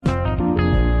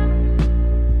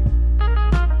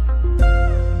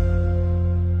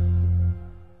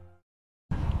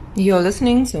You're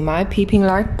listening to My Peeping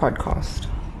Light podcast.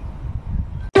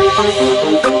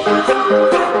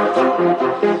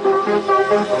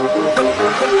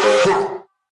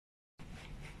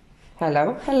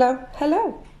 Hello, hello,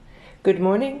 hello. Good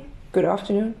morning, good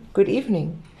afternoon, good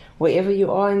evening. Wherever you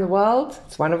are in the world,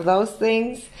 it's one of those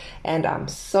things. And I'm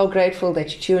so grateful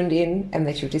that you tuned in and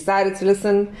that you've decided to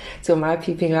listen to My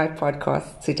Peeping Light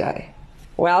podcast today.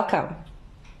 Welcome.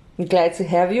 I'm glad to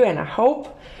have you, and I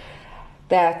hope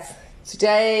that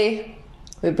today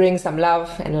we bring some love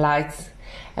and light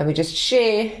and we just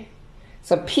share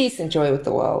some peace and joy with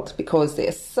the world, because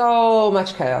there's so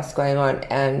much chaos going on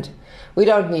and we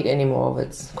don't need any more of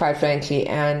it, quite frankly,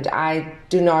 and I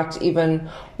do not even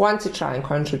want to try and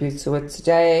contribute to it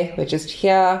today. We're just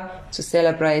here to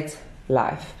celebrate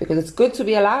life, because it's good to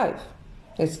be alive.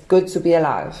 It's good to be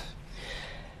alive.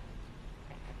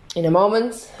 In a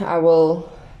moment, I will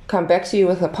come back to you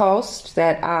with a post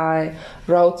that I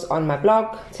wrote on my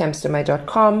blog,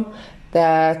 tamstermay.com,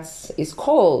 that is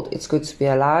called It's Good to Be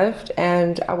Alive,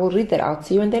 and I will read that out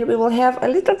to you, and then we will have a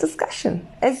little discussion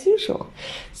as usual.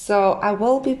 So I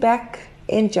will be back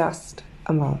in just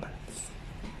a moment.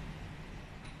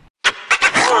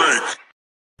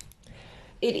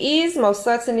 It is most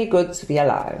certainly good to be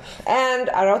alive, and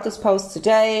I wrote this post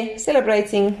today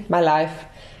celebrating my life,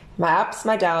 my ups,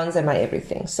 my downs, and my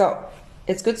everything. So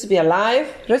it's good to be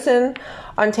alive, written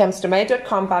on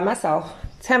tamstermay.com by myself,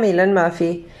 Tammy Lynn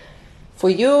Murphy, for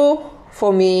you,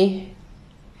 for me,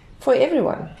 for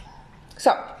everyone.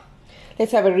 So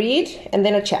let's have a read and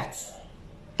then a chat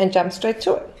and jump straight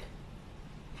to it.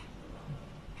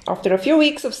 After a few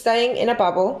weeks of staying in a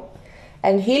bubble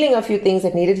and healing a few things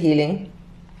that needed healing,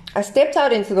 I stepped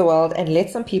out into the world and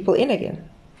let some people in again.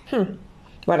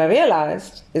 What I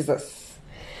realized is this: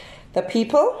 the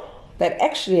people that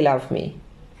actually love me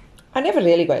are never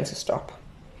really going to stop.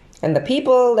 And the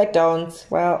people that don't,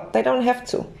 well, they don't have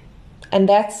to. And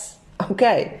that's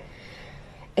okay.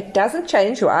 It doesn't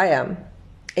change who I am.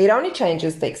 It only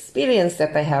changes the experience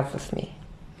that they have with me.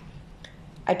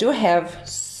 I do have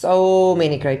so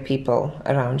many great people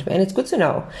around me, and it's good to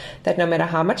know that no matter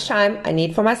how much time I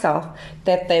need for myself,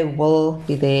 that they will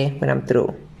be there when I'm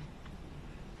through.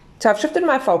 So I've shifted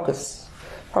my focus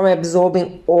from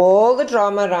absorbing all the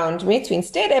drama around me to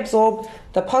instead absorb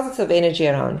the positive energy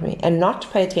around me and not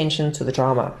pay attention to the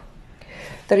drama.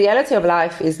 The reality of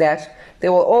life is that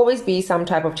there will always be some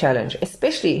type of challenge,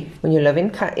 especially when you live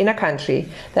in a country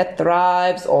that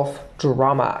thrives off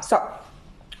drama. So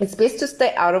it's best to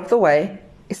stay out of the way,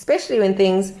 especially when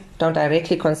things don't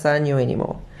directly concern you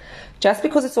anymore. Just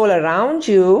because it's all around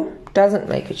you doesn't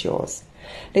make it yours.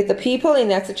 Let the people in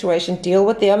that situation deal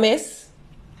with their mess.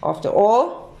 After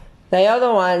all, they are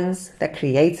the ones that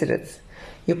created it.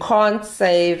 You can't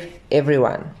save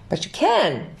everyone, but you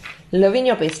can live in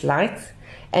your best light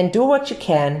and do what you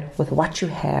can with what you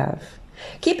have,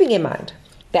 keeping in mind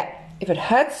that if it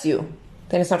hurts you,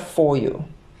 then it's not for you.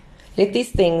 Let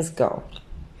these things go.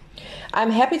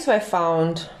 I'm happy to have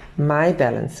found my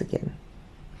balance again.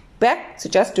 Back to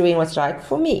just doing what's right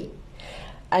for me.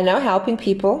 I know helping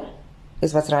people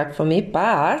is what's right for me,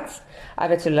 but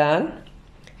I've had to learn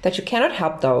that you cannot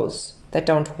help those that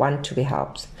don't want to be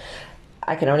helped.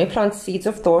 I can only plant seeds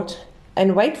of thought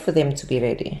and wait for them to be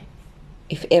ready,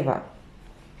 if ever.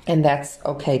 And that's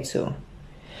okay too.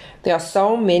 There are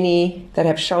so many that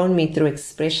have shown me through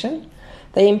expression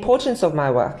the importance of my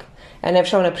work and have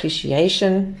shown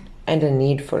appreciation and a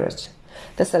need for it.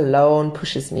 This alone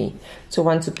pushes me to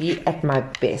want to be at my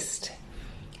best.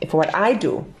 If what I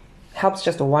do helps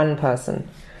just one person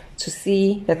to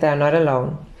see that they are not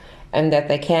alone and that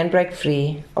they can break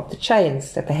free of the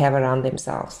chains that they have around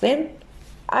themselves, then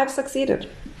I've succeeded.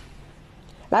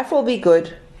 Life will be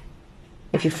good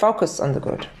if you focus on the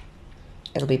good.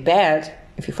 It'll be bad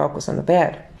if you focus on the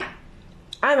bad.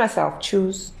 I myself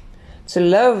choose to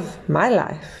live my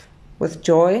life with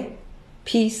joy,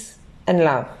 peace, and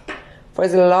love for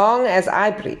as long as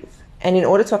I breathe. And in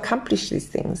order to accomplish these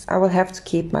things, I will have to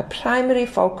keep my primary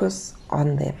focus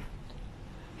on them.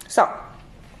 So,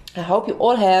 I hope you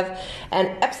all have an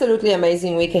absolutely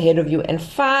amazing week ahead of you, and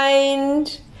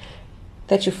find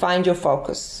that you find your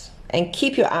focus and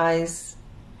keep your eyes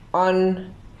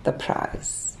on the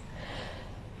prize.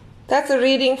 That's a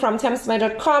reading from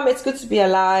tamstermay.com. It's good to be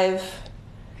alive.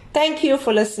 Thank you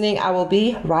for listening. I will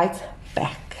be right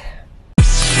back.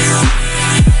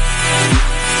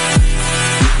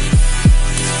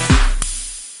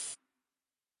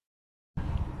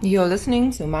 You're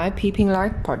listening to My Peeping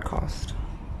Light podcast.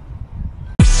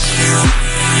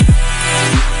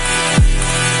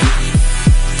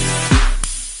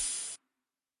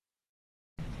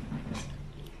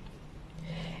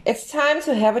 it's time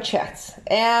to have a chat.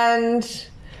 And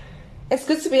it's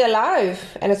good to be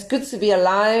alive. And it's good to be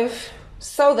alive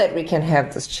so that we can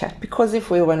have this chat. Because if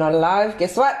we were not alive,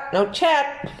 guess what? No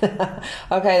chat.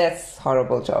 Okay, that's a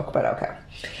horrible joke, but okay.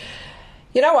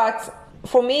 You know what?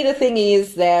 For me, the thing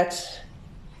is that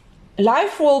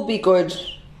life will be good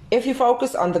if you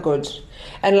focus on the good,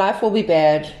 and life will be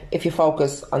bad if you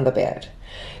focus on the bad.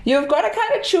 You've got to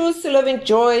kind of choose to live in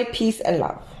joy, peace, and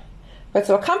love. But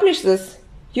to accomplish this,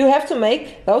 you have to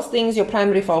make those things your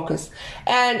primary focus.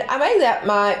 And I made that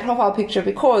my profile picture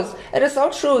because it is so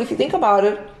true. If you think about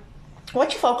it,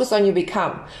 what you focus on, you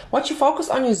become. What you focus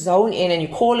on, you zone in and you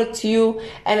call it to you,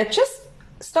 and it just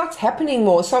starts happening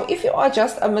more. So if you are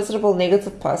just a miserable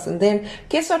negative person, then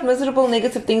guess what? Miserable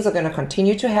negative things are going to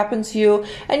continue to happen to you,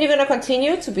 and you're going to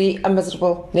continue to be a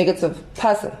miserable negative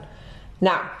person.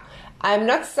 Now, I'm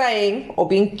not saying or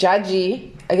being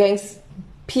judgy against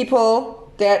people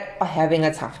that are having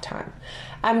a tough time.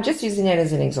 I'm just using it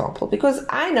as an example because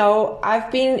I know I've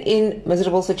been in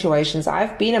miserable situations.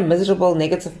 I've been a miserable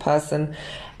negative person,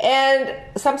 and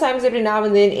sometimes every now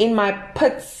and then in my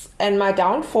pits and my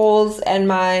downfalls and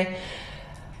my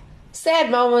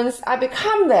sad moments, I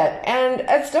become that. And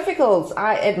it's difficult,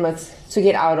 I admit, to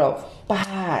get out of.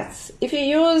 But if you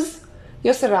use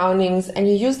your surroundings and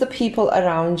you use the people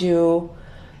around you,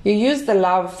 you use the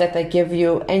love that they give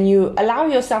you, and you allow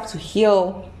yourself to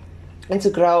heal and to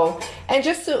grow and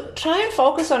just to try and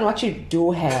focus on what you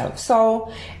do have.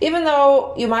 So even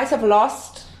though you might have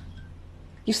lost,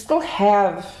 you still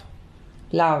have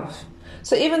love.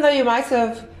 So even though you might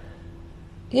have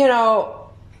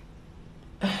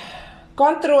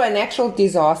gone through a natural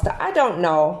disaster, I don't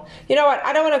know. You know what?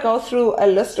 I don't want to go through a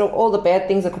list of all the bad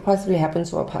things that could possibly happen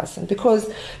to a person because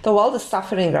the world is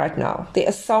suffering right now. There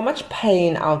is so much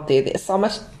pain out there. There's so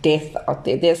much death out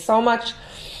there. There's so much,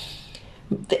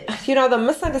 the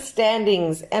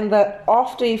misunderstandings and the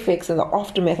after effects and the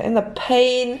aftermath and the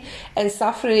pain and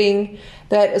suffering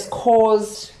that is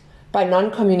caused by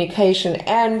non-communication.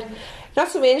 And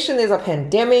not to mention there's a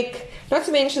pandemic. Not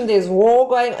to mention there's war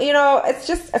going,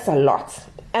 it's a lot.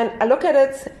 And I look at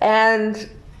it and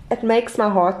it makes my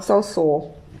heart so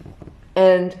sore.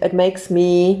 And it makes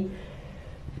me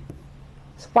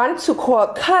want to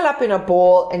curl up in a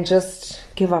ball and just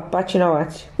give up. But you know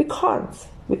what? We can't.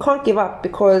 We can't give up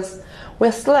because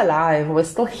we're still alive. We're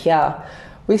still here.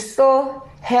 We still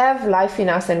have life in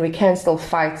us, and we can still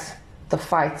fight the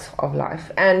fight of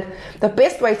life. And the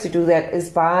best way to do that is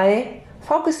by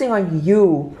focusing on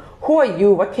you. Who are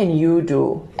you? What can you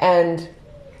do? And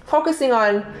focusing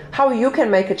on how you can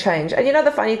make a change. And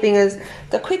the funny thing is,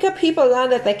 the quicker people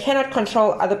learn that they cannot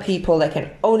control other people, they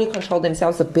can only control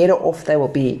themselves, the better off they will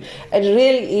be. It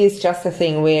really is just a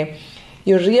thing where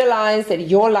you realize that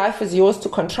your life is yours to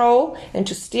control and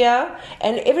to steer,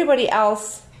 and everybody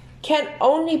else can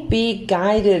only be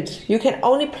guided. You can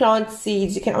only plant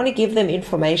seeds. You can only give them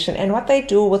information, and what they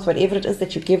do with whatever it is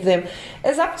that you give them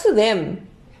is up to them.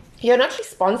 You're not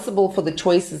responsible for the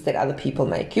choices that other people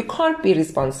make. You can't be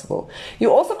responsible.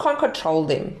 You also can't control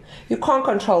them. You can't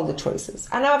control the choices.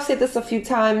 I know I've said this a few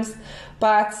times,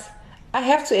 but I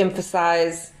have to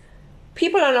emphasize,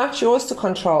 people are not yours to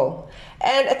control.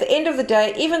 And at the end of the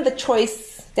day, even the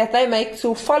choice that they make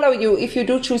to follow you, if you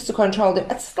do choose to control them,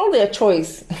 it's still their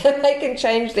choice. They can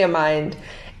change their mind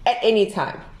at any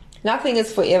time. Nothing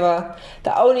is forever.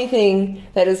 The only thing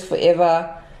that is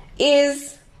forever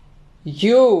is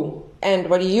you and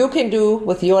what you can do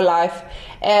with your life,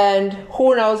 and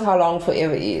who knows how long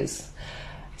forever is.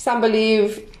 Some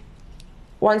believe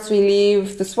once we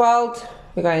leave this world,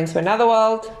 we go into another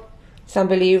world. Some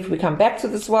believe we come back to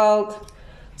this world.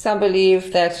 Some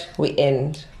believe that we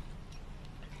end.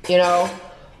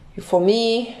 For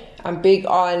me, I'm big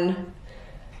on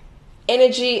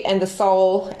energy and the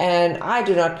soul, and I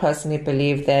do not personally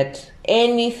believe that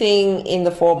anything in the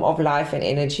form of life and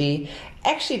energy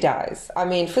actually dies. I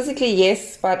mean, physically,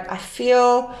 yes, but I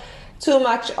feel too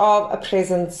much of a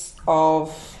presence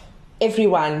of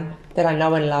everyone that I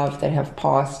know and love that have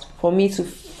passed for me to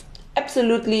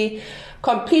absolutely,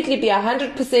 completely be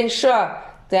 100% sure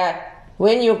that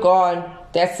when you're gone,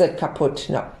 that's it, kaput.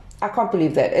 No, I can't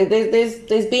believe that.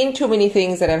 There's been too many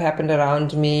things that have happened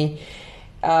around me,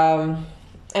 and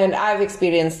I've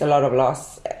experienced a lot of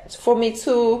loss for me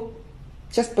to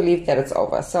just believe that it's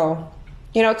over. So,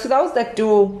 to those that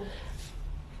do,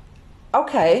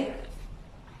 okay,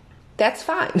 that's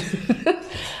fine.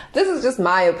 This is just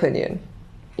my opinion.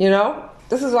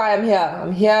 This is why I'm here.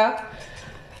 I'm here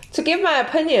to give my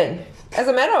opinion. As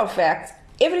a matter of fact,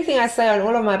 everything I say on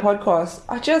all of my podcasts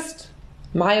are just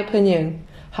my opinion,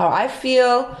 how I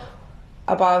feel,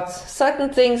 about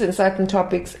certain things and certain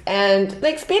topics and the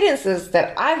experiences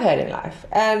that I've had in life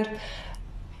and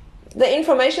the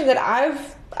information that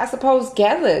I suppose,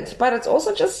 gathered, but it's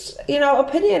also just,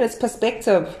 opinion, it's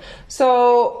perspective.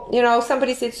 So,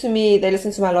 somebody said to me, they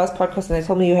listened to my last podcast and they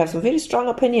told me you have some very strong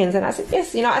opinions. And I said,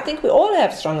 yes, I think we all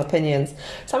have strong opinions.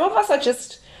 Some of us are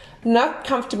just not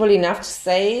comfortable enough to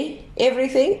say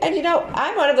everything. And,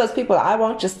 I'm one of those people, I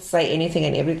won't just say anything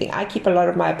and everything. I keep a lot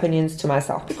of my opinions to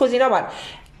myself because you know what?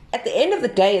 At the end of the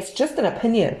day, it's just an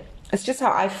opinion. It's just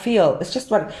how I feel. It's just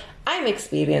what I'm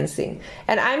experiencing.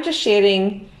 And I'm just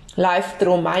sharing life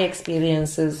through my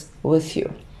experiences with you.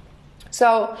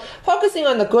 So focusing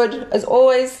on the good is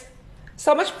always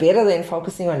so much better than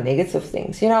focusing on negative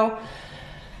things. I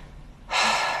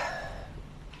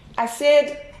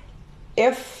said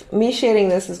if me sharing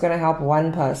this is going to help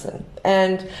one person,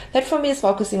 and that for me is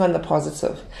focusing on the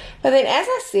positive. But then as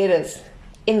I said it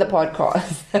in the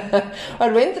podcast,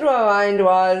 what went through my mind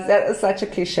was, that is such a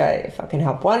cliche. If I can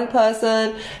help one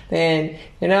person, then,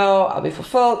 I'll be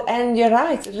fulfilled. And you're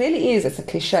right, it really is. It's a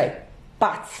cliche.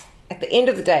 But at the end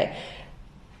of the day,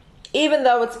 even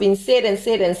though it's been said and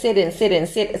said and said and said and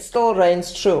said, it still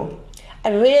reigns true. I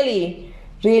really,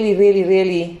 really, really,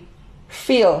 really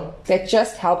feel that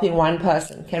just helping one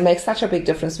person can make such a big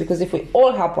difference, because if we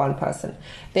all help one person,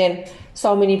 then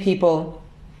so many people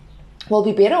will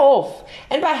be better off.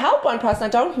 And by help one person, I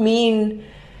don't mean,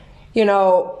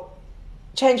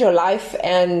 change your life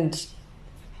and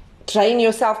train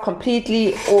yourself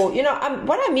completely, or,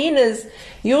 what I mean is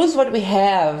use what we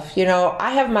have.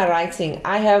 I have my writing,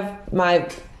 I have my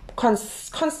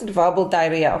constant verbal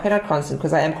diarrhea. Okay, not constant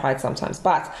because I am quiet sometimes,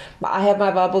 but I have my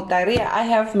verbal diarrhea. I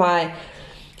have my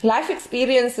life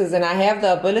experiences, and I have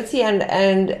the ability and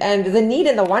the need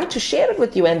and the want to share it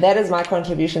with you. And that is my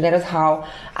contribution. That is how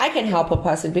I can help a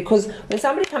person. Because when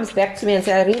somebody comes back to me and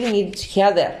says, I really need to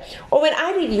hear that, or when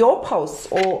I read your posts,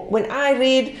 or when I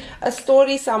read a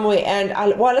story somewhere and I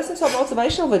listen to a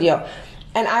motivational video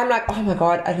and I'm like, oh my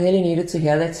God, I really needed to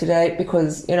hear that today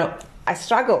because, I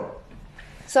struggle.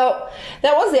 So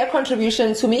that was their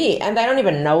contribution to me, and they don't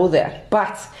even know that.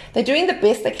 But they're doing the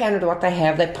best they can with what they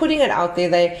have. They're putting it out there.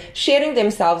 They're sharing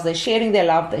themselves. They're sharing their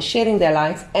love. They're sharing their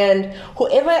light. And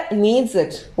whoever needs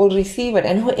it will receive it.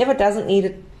 And whoever doesn't need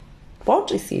it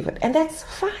won't receive it. And that's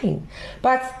fine.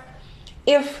 But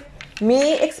if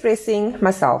me expressing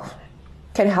myself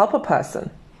can help a person,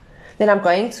 then I'm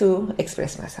going to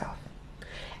express myself.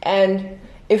 And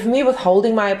if me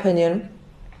withholding my opinion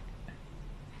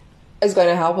is going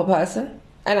to help a person,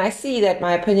 and I see that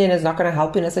my opinion is not going to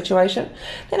help in a situation,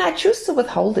 then I choose to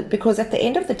withhold it, because at the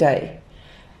end of the day,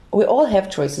 we all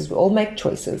have choices, we all make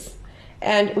choices,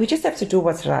 and we just have to do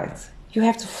what's right. You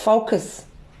have to focus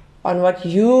on what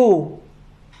you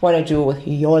want to do with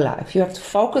your life. You have to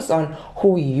focus on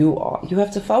who you are. You have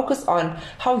to focus on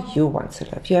how you want to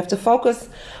live. You have to focus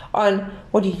on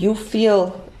what you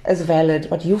feel is valid,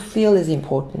 what you feel is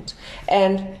important.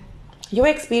 And your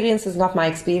experience is not my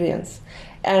experience.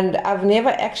 And I've never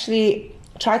actually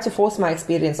tried to force my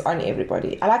experience on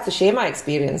everybody. I like to share my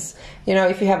experience.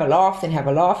 If you have a laugh, then have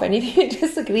a laugh. And if you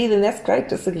disagree, then that's great.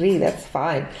 Disagree, that's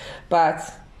fine. But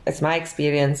it's my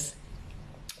experience.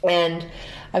 And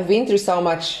I've been through so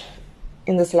much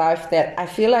in this life that I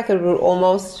feel like it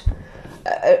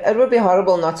would be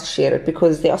horrible not to share it,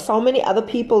 because there are so many other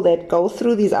people that go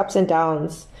through these ups and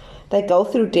downs. They go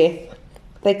through death.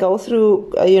 They go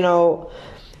through,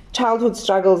 childhood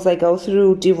struggles. They go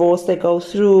through divorce. They go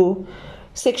through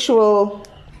sexual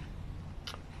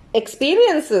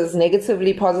experiences,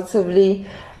 negatively, positively.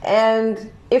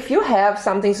 And if you have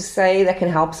something to say that can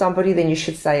help somebody, then you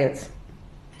should say it.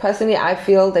 Personally, I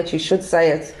feel that you should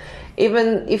say it.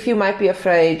 Even if you might be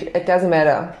afraid, it doesn't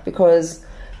matter, because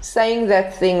saying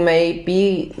that thing may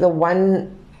be the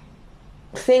one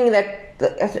thing that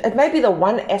it may be the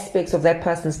one aspect of that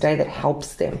person's day that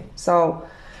helps them. So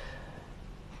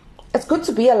it's good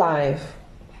to be alive.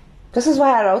 This is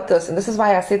why I wrote this, and this is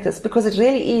why I said this, because it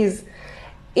really is,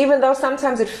 even though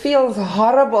sometimes it feels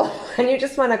horrible and you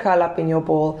just want to curl up in your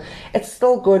ball, it's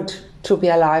still good to be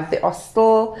alive. There are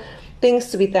still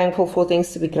things to be thankful for,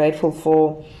 things to be grateful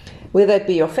for, whether it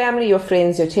be your family, your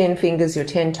friends, your 10 fingers, your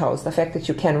 10 toes, the fact that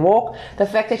you can walk, the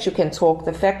fact that you can talk,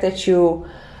 the fact that you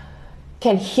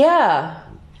can hear.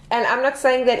 And I'm not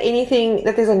saying that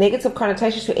there's a negative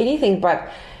connotation to anything, but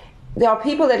there are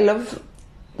people that live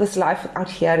this life without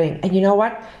hearing. And you know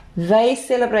what? They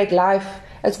celebrate life.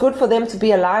 It's good for them to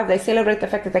be alive. They celebrate the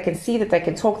fact that they can see, that they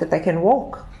can talk, that they can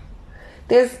walk.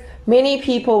 There's many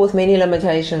people with many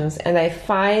limitations, and they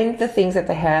find the things that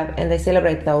they have and they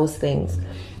celebrate those things.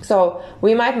 So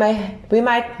we might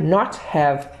not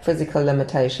have physical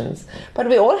limitations, but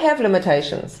we all have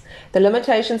limitations. The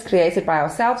limitations created by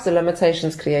ourselves, the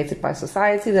limitations created by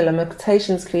society, the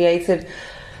limitations created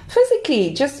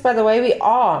physically, just by the way we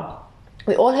are.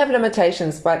 We all have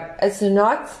limitations, but it's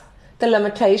not the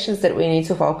limitations that we need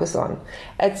to focus on.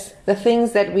 It's the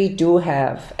things that we do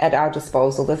have at our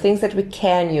disposal, the things that we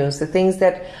can use, the things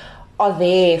that are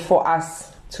there for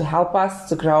us to help us,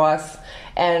 to grow us,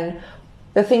 and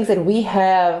the things that we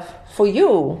have for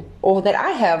you, or that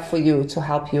I have for you to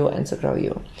help you and to grow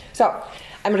you. So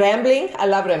I'm rambling. I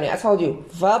love rambling. I told you,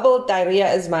 verbal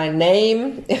diarrhea is my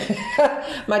name.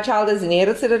 My child has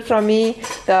inherited it from me.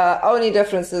 The only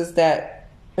difference is that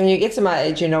when you get to my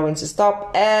age, you know when to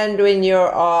stop. And when you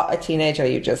are a teenager,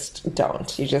 you just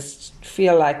don't. You just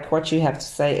feel like what you have to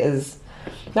say is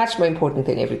much more important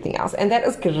than everything else. And that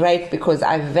is great, because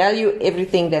I value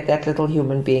everything that that little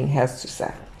human being has to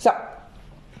say. So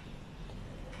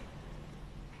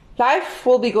life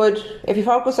will be good if you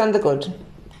focus on the good,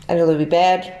 and it will be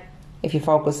bad if you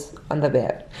focus on the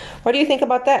bad. What do you think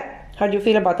about that? How do you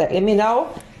feel about that? Let me know.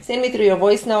 Send me through your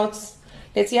voice notes.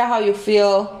 Let's hear how you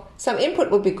feel. Some input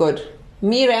would be good.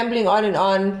 Me rambling on and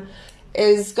on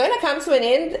is going to come to an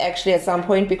end actually at some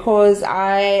point, because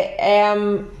I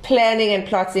am planning and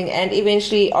plotting and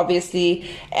eventually obviously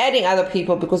adding other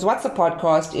people, because what's a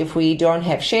podcast if we don't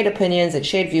have shared opinions and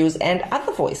shared views and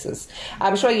other voices?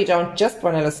 I'm sure you don't just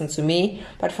want to listen to me,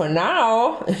 but for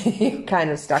now you're kind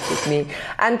of stuck with me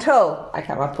until I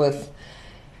come up with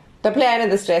the plan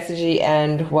and the strategy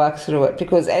and work through it,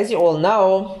 because as you all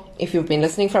know, if you've been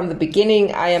listening from the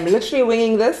beginning, I am literally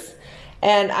winging this.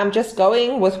 And I'm just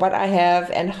going with what I have,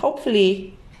 and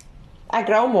hopefully I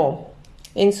grow more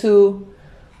into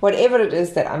whatever it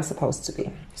is that I'm supposed to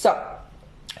be. So,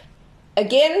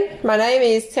 again, my name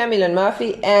is Tammy Lynn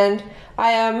Murphy, and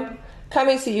I am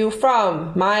coming to you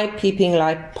from my Peeping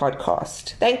Light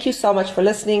podcast. Thank you so much for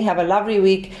listening. Have a lovely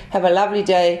week. Have a lovely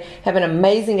day. Have an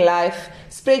amazing life.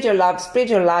 Spread your love. Spread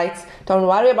your light. Don't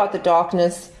worry about the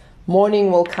darkness.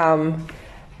 Morning will come.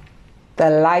 The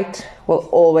light will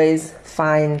always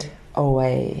find a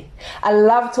way. I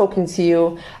love talking to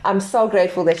you. I'm so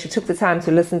grateful that you took the time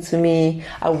to listen to me.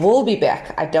 I will be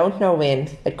back. I don't know when.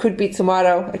 It could be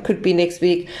tomorrow. It could be next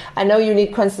week. I know you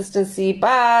need consistency,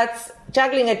 but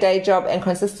juggling a day job and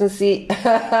consistency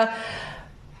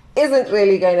isn't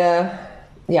really gonna,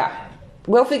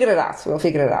 we'll figure it out. We'll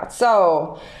figure it out.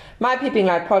 So, my Peeping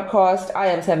Light podcast. I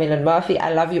am Tammy Lynn Murphy.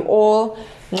 I love you all.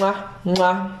 Mwah,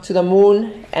 mwah, to the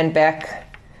moon and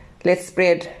back. Let's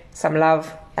spread some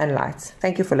love and light.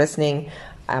 Thank you for listening.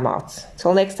 I'm out.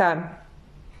 Till next time.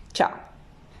 Ciao.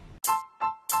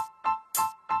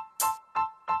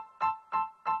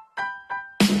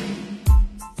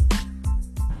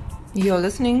 You're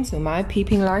listening to my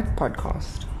Peeping Light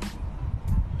podcast.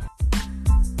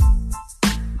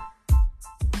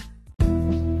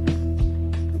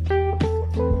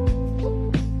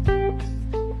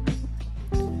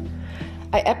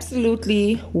 I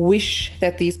absolutely wish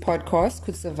that these podcasts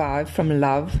could survive from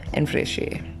love and fresh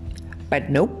air. But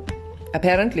nope.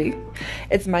 Apparently,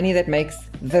 it's money that makes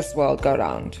this world go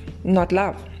round, not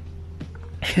love.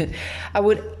 I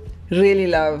would really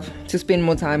love to spend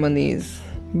more time on these,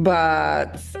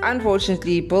 but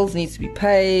unfortunately, bills need to be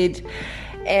paid,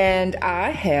 and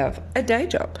I have a day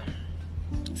job.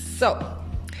 So,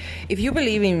 if you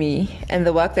believe in me and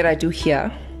the work that I do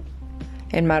here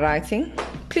and my writing,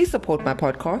 please support my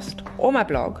podcast or my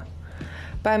blog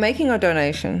by making a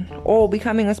donation or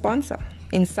becoming a sponsor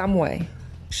in some way,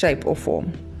 shape or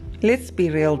form. Let's be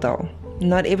real though,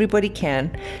 not everybody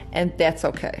can, and that's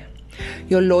okay.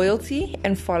 Your loyalty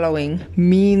and following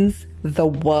means the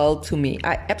world to me.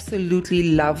 I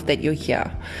absolutely love that you're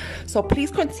here. So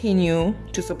please continue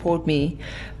to support me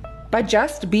by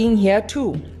just being here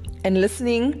too, and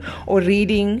listening or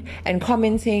reading and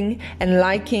commenting and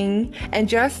liking and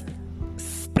just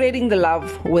spreading the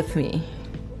love with me.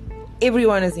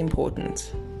 Everyone is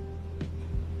important,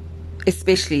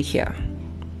 especially here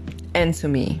and to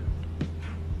me.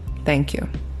 Thank you.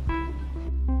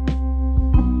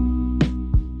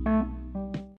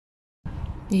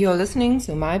 You're listening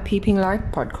to my Peeping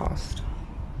Light podcast.